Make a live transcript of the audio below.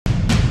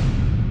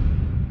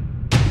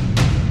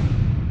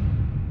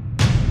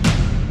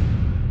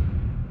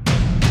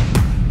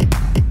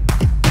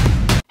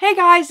Hey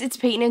guys, it's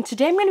Peyton, and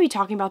today I'm going to be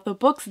talking about the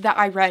books that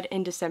I read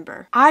in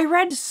December. I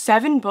read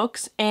 7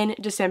 books in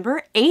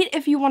December, 8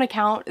 if you want to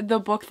count the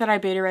book that I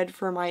beta read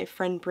for my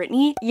friend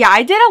Brittany. Yeah,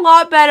 I did a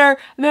lot better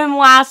than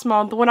last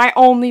month when I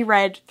only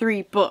read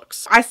 3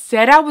 books. I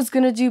said I was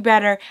going to do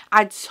better.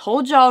 I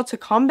told y'all to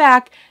come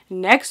back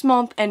next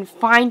month and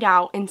find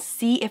out and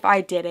see if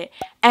I did it,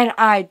 and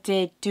I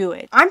did do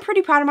it. I'm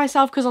pretty proud of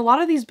myself because a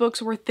lot of these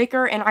books were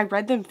thicker and I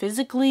read them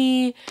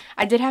physically.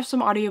 I did have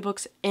some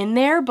audiobooks in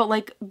there, but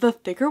like the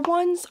thicker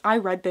ones, I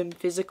read them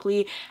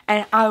physically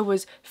and I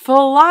was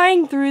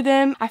flying through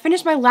them. I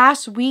finished my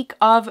last week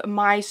of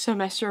my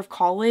semester of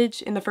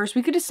college in the first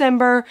week of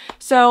December,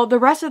 so the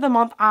rest of the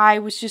month I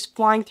was just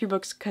flying through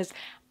books because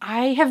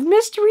I have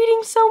missed reading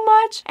so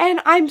much,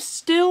 and I'm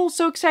still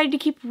so excited to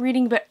keep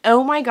reading, but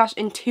oh my gosh,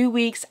 in 2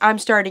 weeks, I'm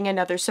starting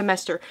another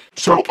semester.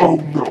 So, oh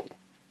no,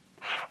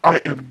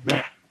 I am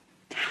mad.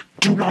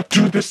 Do not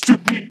do this to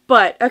me.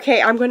 But,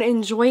 okay, I'm going to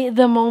enjoy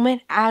the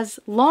moment as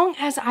long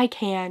as I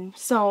can.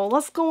 So,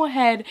 let's go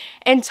ahead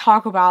and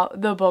talk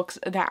about the books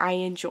that I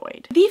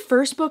enjoyed. The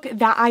first book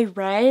that I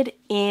read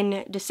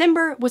in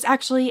December was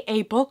actually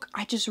a book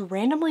I just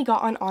randomly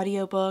got on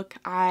audiobook.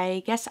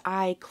 I guess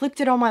I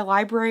clicked it on my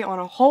library on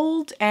a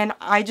hold, and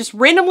I just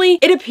randomly,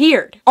 it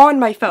appeared on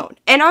my phone.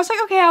 And I was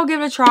like, okay, I'll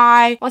give it a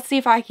try. Let's see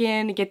if I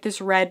can get this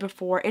read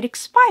before it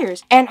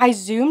expires. And I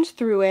zoomed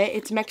through it.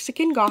 It's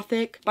Mexican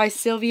Gothic by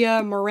Sylvia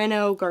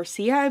Moreno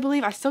Garcia, I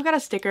believe. I still got a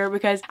sticker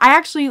because I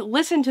actually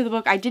listened to the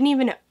book. I didn't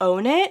even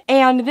own it.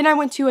 And then I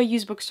went to a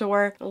used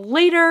bookstore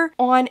later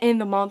on in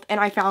the month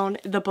and I found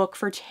the book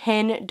for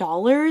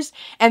 $10.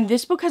 And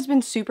this book has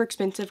been super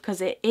expensive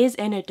because it is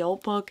an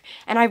adult book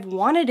and I've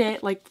wanted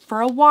it like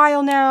for a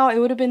while now. It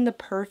would have been the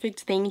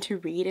perfect thing to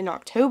read in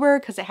October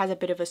because it has a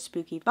bit of a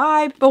spooky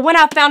vibe. But when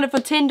I found it for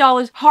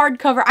 $10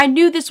 hardcover, I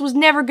knew this was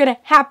never gonna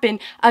happen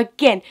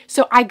again.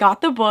 So I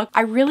got the book.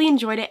 I really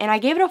enjoyed it and I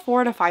gave it a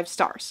 4 out of 5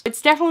 stars.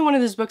 It's definitely one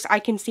of those books I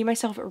can see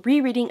myself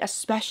rereading,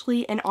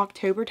 especially in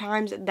October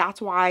times.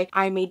 That's why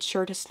I made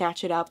sure to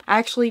snatch it up. I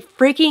actually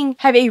freaking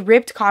have a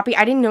ripped copy.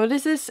 I didn't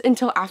notice this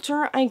until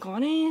after I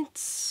got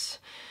it,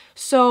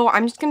 so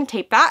I'm just gonna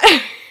tape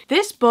that.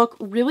 This book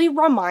really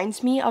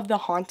reminds me of The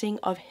Haunting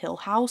of Hill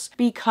House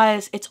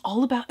because it's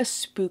all about a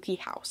spooky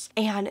house.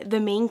 And the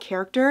main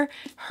character,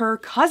 her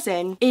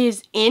cousin,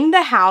 is in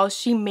the house.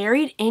 She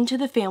married into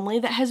the family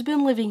that has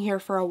been living here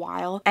for a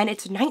while. And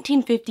it's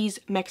 1950s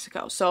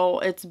Mexico. So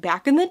it's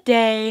back in the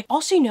day.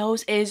 All she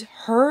knows is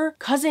her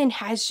cousin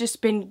has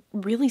just been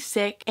really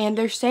sick. And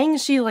they're saying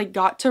she like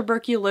got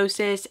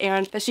tuberculosis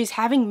and that she's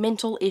having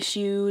mental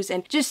issues.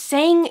 And just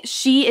saying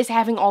she is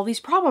having all these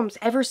problems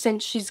ever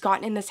since she's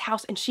gotten in this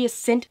house. And she has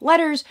sent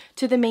letters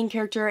to the main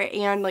character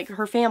and like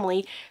her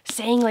family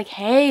saying like,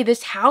 hey,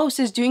 this house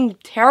is doing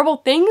terrible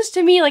things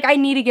to me, like I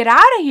need to get out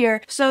of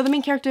here. So the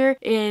main character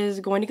is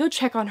going to go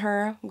check on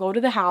her, go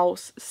to the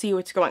house, see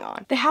what's going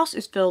on. The house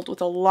is filled with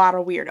a lot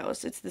of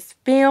weirdos. It's this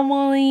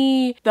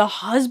family. The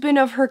husband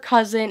of her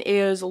cousin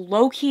is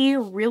low-key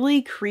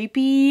really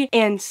creepy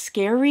and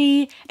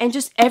scary, and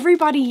just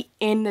everybody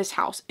in this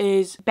house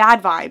is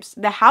bad vibes.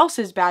 The house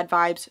is bad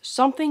vibes.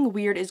 Something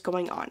weird is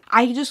going on.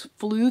 I just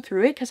flew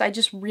through it because I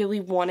just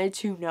really wanted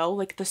to know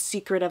like the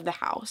secret of the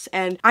house,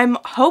 and I'm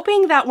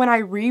hoping that when I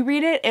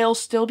reread it, it'll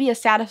still be a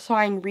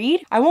satisfying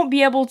read. I won't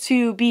be able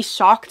to be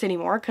shocked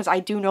anymore because I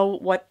do know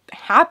what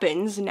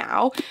happens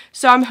now.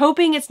 So I'm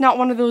hoping it's not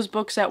one of those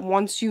books that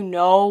once you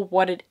know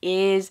what it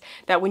is,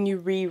 that when you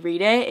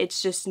reread it,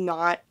 it's just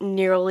not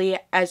nearly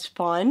as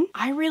fun.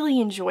 I really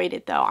enjoyed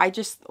it though. I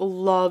just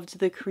loved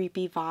the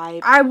creepy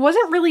vibe. I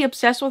wasn't really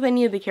obsessed with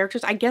any of the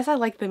characters. I guess I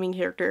liked the main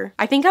character.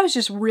 I think I was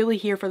just really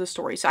here for the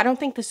story. So I don't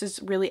think this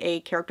is really a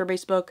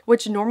character-based book,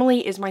 which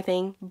normally is my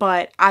thing,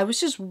 but I was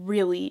just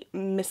really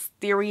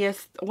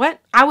mysterious.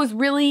 I was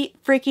really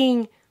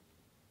freaking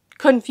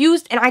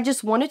confused and I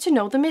just wanted to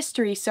know the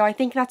mystery, so I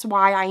think that's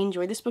why I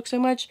enjoy this book so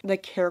much. The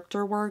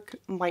character work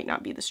might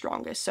not be the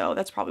strongest, so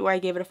that's probably why I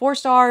gave it a 4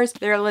 stars.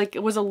 There like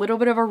it was a little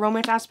bit of a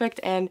romance aspect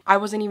and I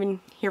wasn't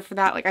even here for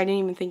that. Like I didn't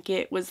even think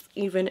it was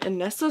even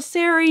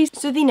necessary.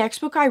 So the next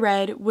book I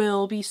read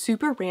will be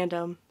super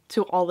random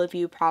to all of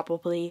you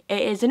probably.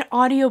 It is an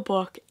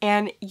audiobook,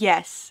 and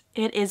yes,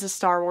 it is a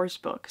Star Wars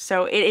book.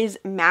 So it is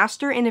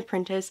Master and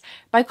Apprentice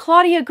by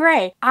Claudia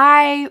Gray.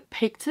 I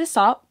picked this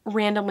up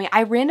randomly.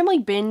 I randomly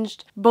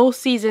binged both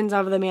seasons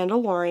of The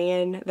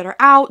Mandalorian that are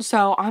out,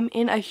 so I'm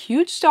in a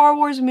huge Star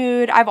Wars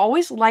mood. I've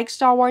always liked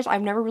Star Wars.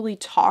 I've never really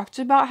talked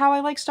about how I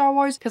like Star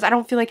Wars because I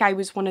don't feel like I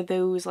was one of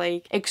those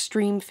like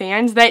extreme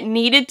fans that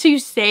needed to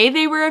say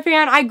they were a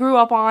fan. I grew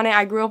up on it.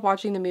 I grew up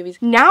watching the movies.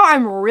 Now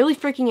I'm really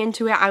freaking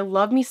into it. I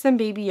love me some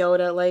Baby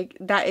Yoda. Like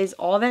that is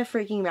all that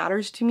freaking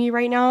matters to me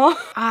right now.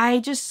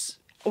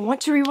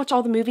 want to rewatch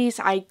all the movies.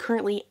 I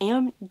currently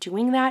am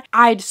doing that.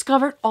 I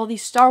discovered all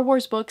these Star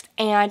Wars books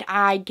and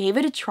I gave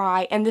it a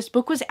try, and this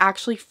book was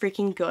actually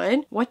freaking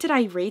good. What did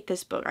I rate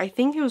this book? I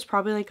think it was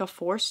probably like a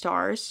 4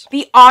 stars.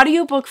 The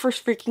audiobook for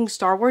freaking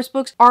Star Wars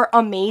books are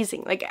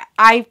amazing. Like,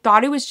 I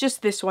thought it was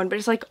just this one, but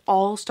it's like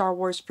all Star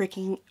Wars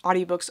freaking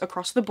audiobooks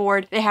across the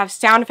board. They have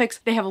sound effects,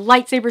 they have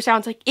lightsaber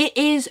sounds. Like, it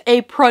is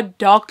a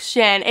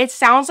production. It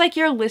sounds like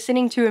you're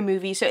listening to a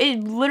movie. So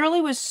it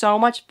literally was so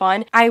much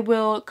fun. I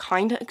will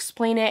kind of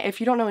explain it. If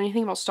you don't know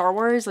anything about Star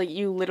Wars, like,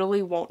 you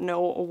literally won't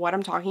know what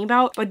I'm talking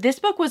about. But this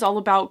book was all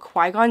about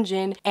Qui-Gon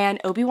Jinn and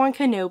Obi-Wan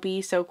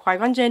Kenobi. So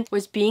Qui-Gon Jinn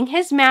was being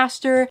his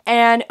master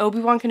and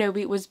Obi-Wan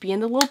Kenobi was being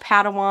the little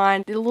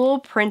Padawan, the little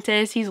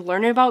apprentice. He's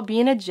learning about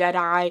being a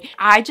Jedi.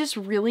 I just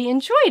really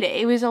enjoyed it.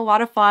 It was a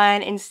lot of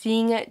fun, and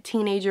seeing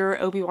teenager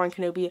Obi-Wan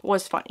Kenobi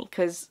was funny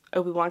because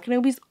Obi-Wan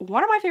Kenobi's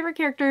one of my favorite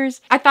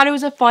characters. I thought it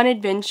was a fun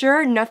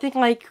adventure. Nothing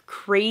like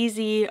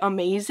crazy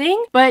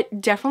amazing,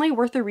 but definitely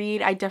worth a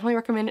read. I definitely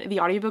recommend the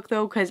audiobook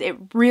though, because it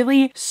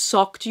really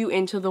sucked you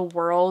into the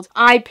world.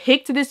 I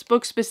picked this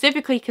book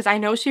specifically because I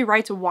know she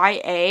writes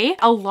YA.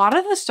 A lot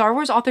of the Star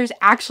Wars authors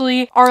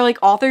actually are like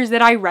authors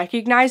that I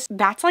recognize.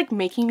 That's like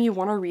making me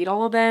want to read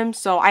all of them.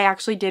 So I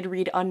actually did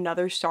read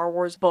another Star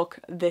Wars book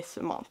this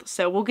month.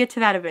 So we'll get to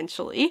that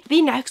eventually.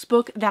 The next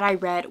book that I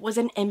read was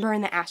An Ember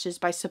in the Ashes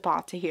by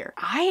Sabaa Tahir.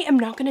 I am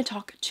not going to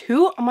talk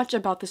too much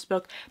about this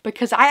book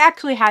because I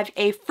actually have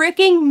a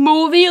freaking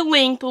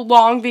movie-length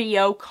long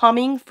video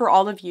coming for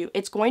all of you.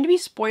 It's going to be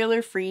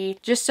spoiler-free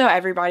just so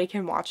everybody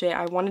can watch it.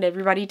 I wanted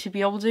everybody to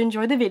be able to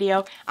enjoy the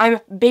video. I'm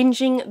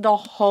binging the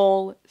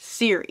whole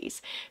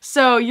series.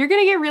 So you're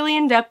going to get really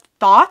in-depth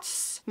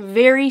thoughts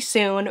very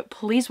soon.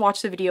 Please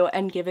watch the video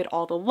and give it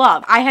all the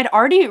love. I had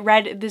already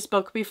read this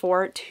book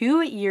before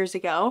 2 years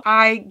ago.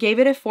 I gave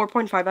it a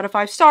 4.5 out of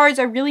 5 stars.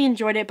 I really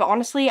enjoyed it, but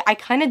honestly, I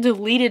kind of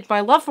deleted my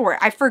love for it.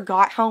 I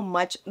forgot how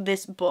much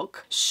this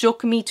book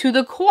shook me to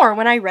the core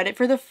when I read it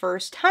for the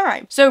first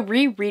time. So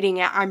rereading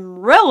it,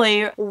 I'm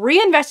really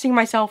reinvesting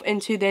myself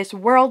into this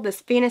world,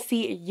 this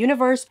fantasy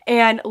universe,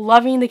 and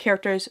loving the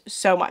characters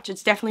so much.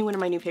 It's definitely one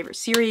of my new favorite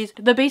series.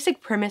 The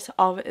basic premise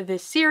of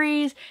this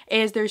series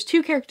is there's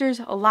 2 characters,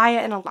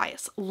 Elia and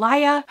Elias.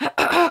 Elia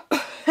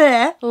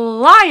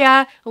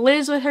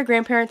lives with her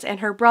grandparents and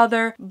her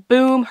brother.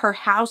 Boom, her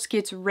house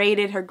gets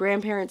raided, her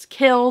grandparents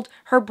killed,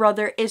 her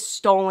brother is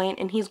stolen,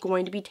 and he's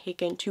going to be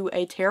taken to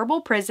a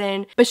terrible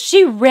prison. But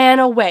she ran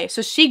away.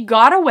 So she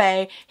got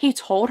away. He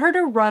told her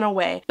to run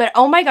away. But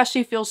oh my gosh,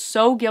 she feels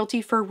so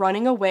guilty for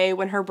running away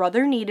when her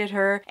brother needed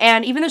her.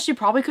 And even though she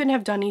probably couldn't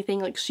have done anything,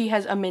 like, she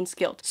has immense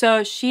guilt.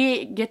 So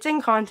she gets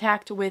in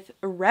contact with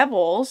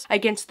rebels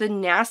against the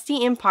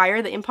nasty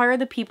empire, the empire of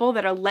the people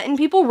that are letting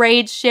people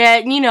raid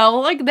shit. You know,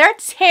 like, they're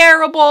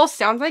terrible.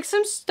 Sounds like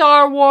some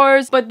Star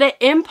Wars, but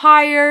the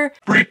empire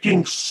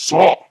freaking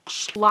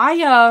sucks.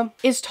 Elia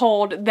is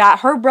told that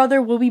her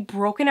brother will be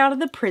broken out of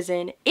the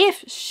prison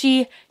if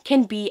she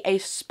can be a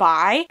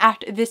spy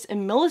at this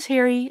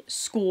military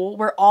school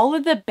where all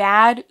of the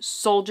bad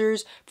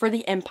soldiers for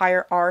the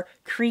empire are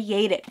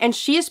created. And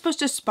she is supposed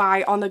to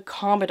spy on the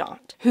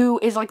commandant, who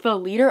is like the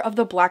leader of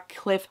the Black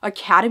Cliff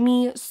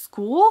Academy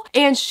school.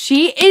 And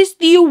she is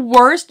the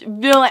worst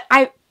villain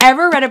I've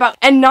ever read about,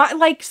 and not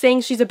like saying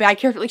she's a bad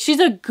character, like,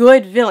 she's a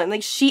good villain.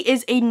 Like, she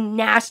is a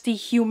nasty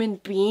human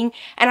being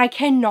and I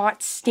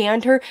cannot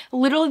stand her.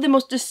 Literally the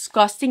most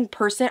disgusting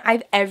person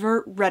I've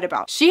ever read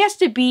about. She has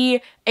to be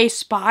a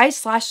spy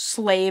slash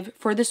slave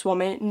for this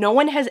woman. No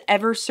one has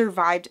ever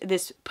survived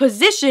this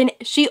position.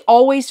 She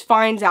always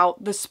finds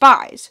out the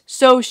spies.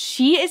 So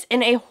she is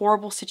in a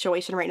horrible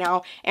situation right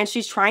now, and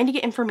she's trying to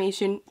get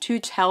information to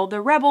tell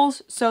the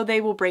rebels so they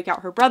will break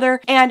out her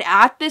brother. And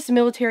at this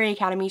military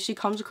academy, she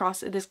comes across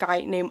this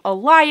guy named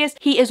Elias.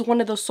 He is one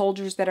of the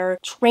soldiers that are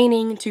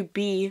training to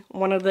be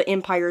one of the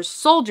Empire's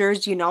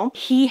soldiers, you know.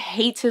 He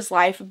hates his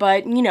life,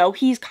 but, you know,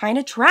 he's kind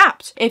of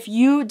trapped. If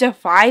you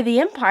defy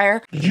the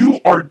Empire, you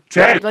are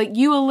dead. Like,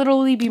 you will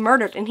literally be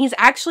murdered. And he's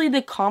actually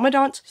the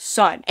commandant's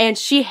son, and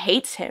she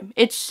hates him.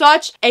 It's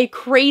such a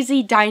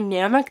crazy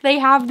dynamic they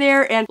have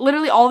there, and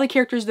literally all the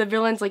characters, the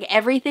villains, like,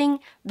 everything,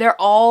 they're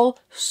all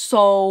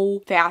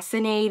so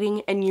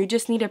fascinating, and you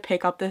just need to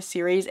pick up this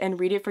series and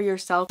read it for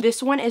yourself.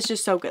 This one is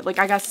just so good. Like,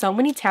 I got so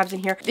many tabs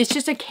in here. It's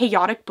just a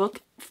chaotic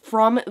book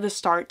from the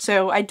start,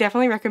 so I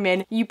definitely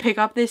recommend you pick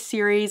up this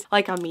series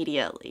like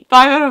immediately.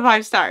 5 out of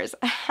 5 stars.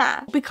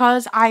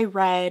 Because I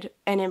read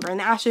An Ember in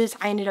the Ashes,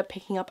 I ended up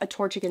picking up A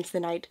Torch Against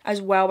the Night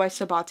as well by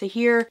Sabaa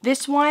Tahir.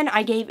 This one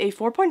I gave a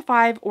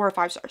 4.5 or a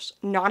 5 stars.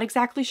 Not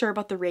exactly sure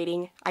about the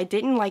rating. I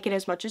didn't like it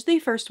as much as the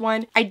first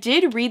one. I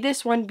did read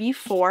this one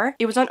before.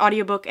 It was on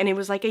audiobook and it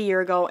was like a year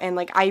ago, and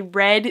like, I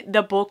read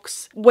the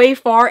books way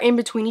far in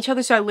between each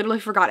other, so I literally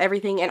forgot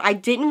everything and I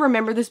didn't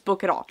remember this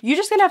book at all. You're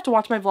just gonna have to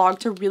watch my vlog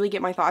to really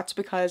get my thoughts,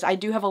 because I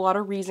do have a lot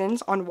of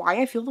reasons on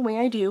why I feel the way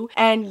I do,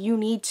 and you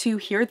need to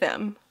hear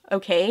them.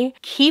 okay?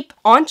 Keep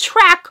on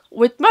track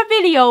with my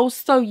videos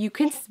so you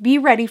can be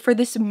ready for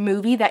this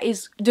movie that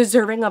is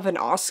deserving of an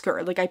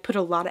Oscar. Like, I put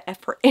a lot of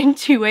effort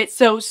into it.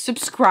 So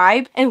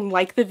subscribe and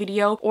like the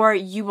video or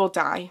you will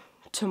die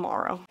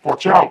tomorrow.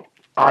 Watch out.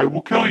 I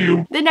will kill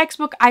you. The next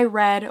book I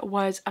read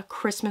was a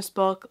Christmas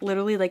book,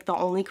 literally like the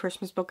only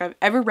Christmas book I've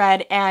ever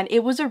read, and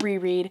it was a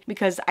reread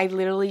because I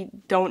literally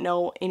don't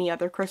know any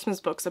other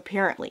Christmas books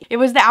apparently. It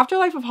was The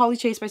Afterlife of Holly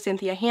Chase by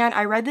Cynthia Hand.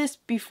 I read this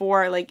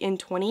before, like in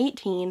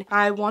 2018.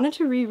 I wanted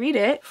to reread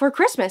it for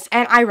Christmas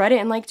and I read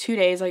it in like 2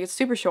 days, like it's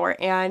super short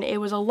and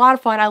it was a lot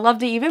of fun. I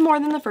loved it even more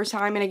than the first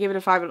time and I gave it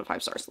a 5 out of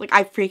 5 stars. Like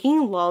I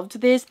freaking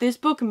loved this. This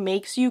book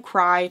makes you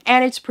cry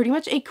and it's pretty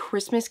much a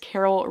Christmas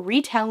Carol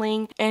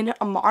retelling in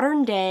a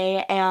modern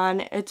day,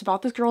 and it's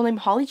about this girl named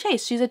Holly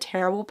Chase. She's a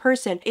terrible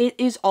person. It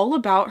is all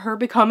about her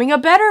becoming a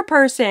better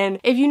person.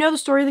 If you know the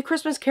story of the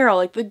Christmas Carol,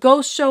 like the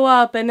ghosts show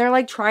up and they're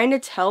like trying to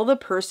tell the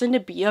person to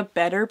be a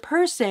better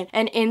person,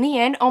 and in the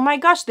end, oh my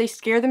gosh, they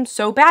scare them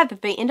so bad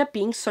that they end up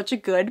being such a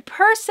good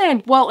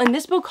person. Well, in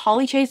this book,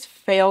 Holly Chase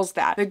fails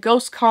that. The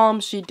ghost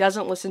comes, she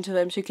doesn't listen to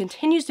them, she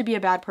continues to be a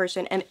bad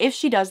person, and if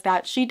she does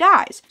that, she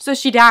dies. So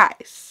she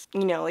dies.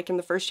 You know, like in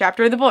the first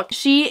chapter of the book.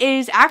 She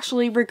is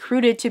actually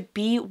recruited to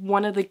be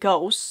one of the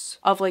ghosts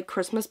of like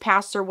Christmas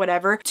past or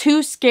whatever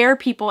to scare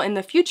people in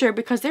the future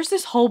because there's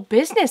this whole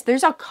business.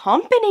 There's a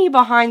company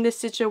behind this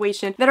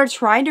situation that are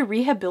trying to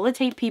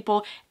rehabilitate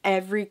people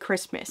every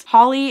Christmas.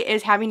 Holly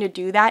is having to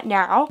do that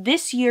now.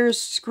 This year's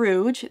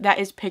Scrooge that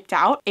is picked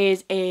out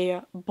is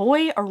a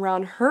boy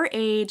around her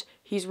age.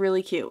 He's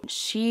really cute.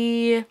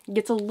 She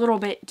gets a little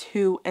bit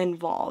too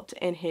involved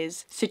in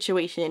his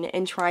situation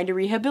and trying to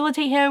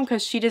rehabilitate him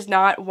because she does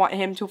not want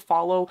him to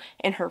follow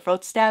in her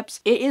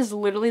footsteps. It is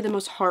literally the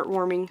most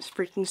heartwarming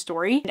freaking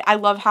story. I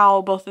love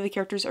how both of the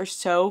characters are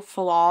so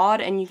flawed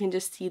and you can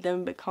just see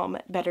them become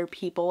better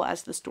people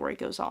as the story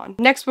goes on.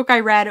 Next book I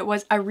read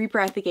was A Reaper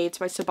at the Gates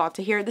by Sabaa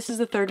Tahir. This is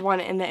the third one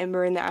in the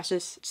Ember and the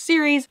Ashes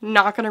series.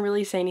 Not gonna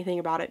really say anything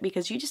about it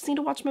because you just need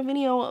to watch my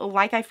video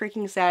like I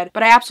freaking said.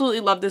 But I absolutely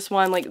love this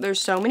one. Like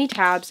there's so many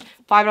tabs,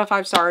 5 out of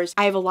 5 stars.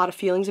 I have a lot of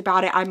feelings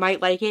about it. I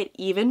might like it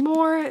even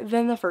more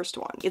than the first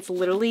one. It's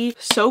literally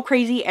so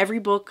crazy. Every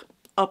book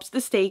ups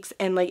the stakes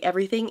and like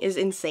everything is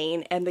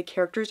insane and the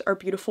characters are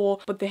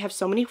beautiful but they have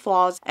so many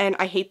flaws and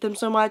I hate them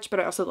so much but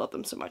I also love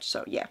them so much,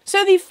 so yeah.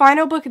 So the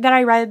final book that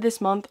I read this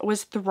month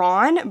was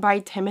Thrawn by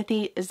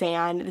Timothy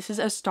Zahn. This is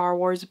a Star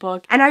Wars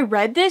book and I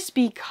read this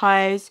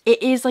because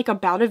it is like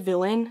about a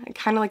villain,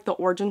 kind of like the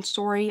origin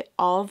story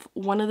of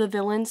one of the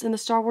villains in the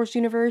Star Wars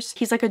universe.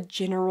 He's like a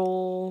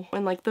general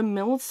in like the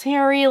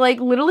military.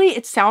 Like literally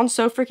it sounds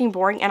so freaking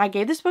boring and I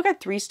gave this book a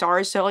 3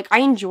 stars, so like I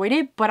enjoyed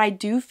it but I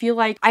do feel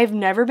like I've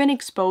never been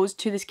exposed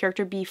to this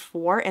character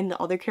before and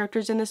the other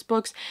characters in this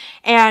books,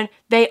 and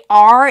they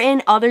are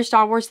in other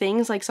Star Wars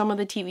things like some of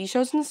the TV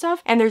shows and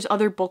stuff, and there's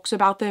other books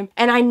about them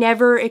and I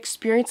never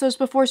experienced those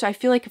before, so I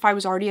feel like if I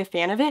was already a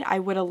fan of it I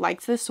would have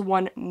liked this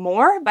one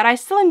more, but I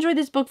still enjoyed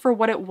this book for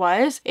what it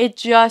was. It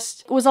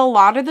just was a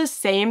lot of the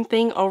same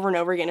thing over and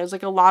over again. It was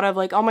like a lot of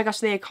like, oh my gosh,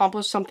 they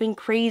accomplished something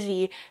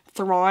crazy.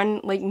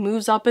 Thrawn like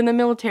moves up in the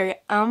military.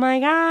 Oh my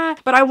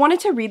god. But I wanted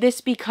to read this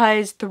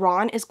because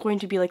Thrawn is going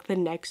to be like the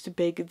next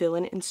big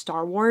villain in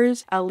Star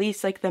Wars. At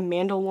least like the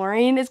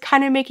Mandalorian is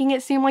kind of making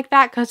it seem like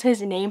that because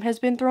his name has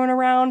been thrown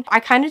around.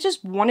 I kind of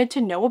just wanted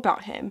to know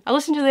about him. I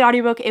listened to the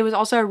audiobook. It was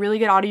also a really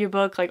good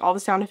audiobook. Like all the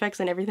sound effects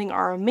and everything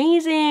are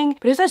amazing.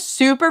 But it's a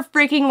super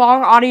freaking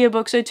long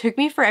audiobook, so it took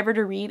me forever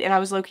to read and I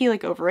was low-key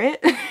like over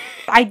it.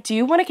 I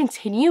do want to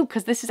continue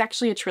because this is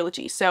actually a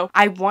trilogy. So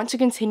I want to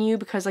continue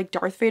because like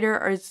Darth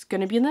Vader is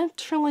gonna be in the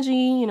trilogy.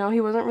 You know, he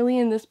wasn't really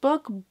in this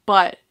book,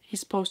 but he's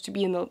supposed to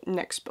be in the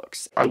next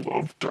books. I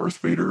love Darth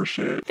Vader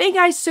shit. Thank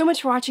you guys so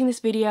much for watching this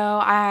video.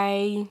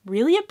 I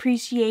really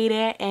appreciate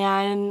it,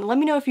 and let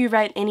me know if you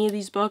read any of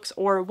these books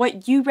or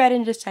what you read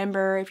in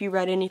December. If you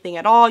read anything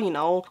at all, you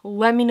know,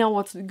 let me know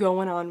what's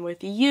going on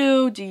with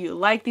you. Do you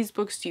like these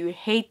books? Do you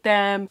hate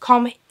them?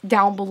 Comment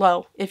down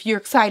below if you're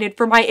excited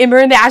for my Ember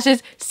and the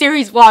Ashes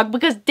series vlog,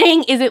 because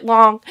dang is it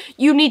long.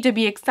 You need to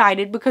be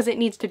excited because it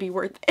needs to be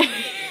worth it.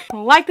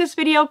 Like this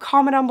video,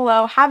 comment down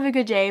below, have a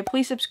good day,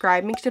 please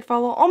subscribe, make sure to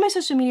follow all my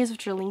social medias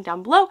which are linked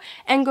down below,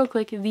 and go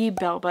click the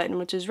bell button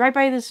which is right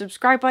by the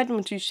subscribe button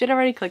which you should have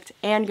already clicked,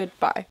 and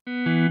goodbye.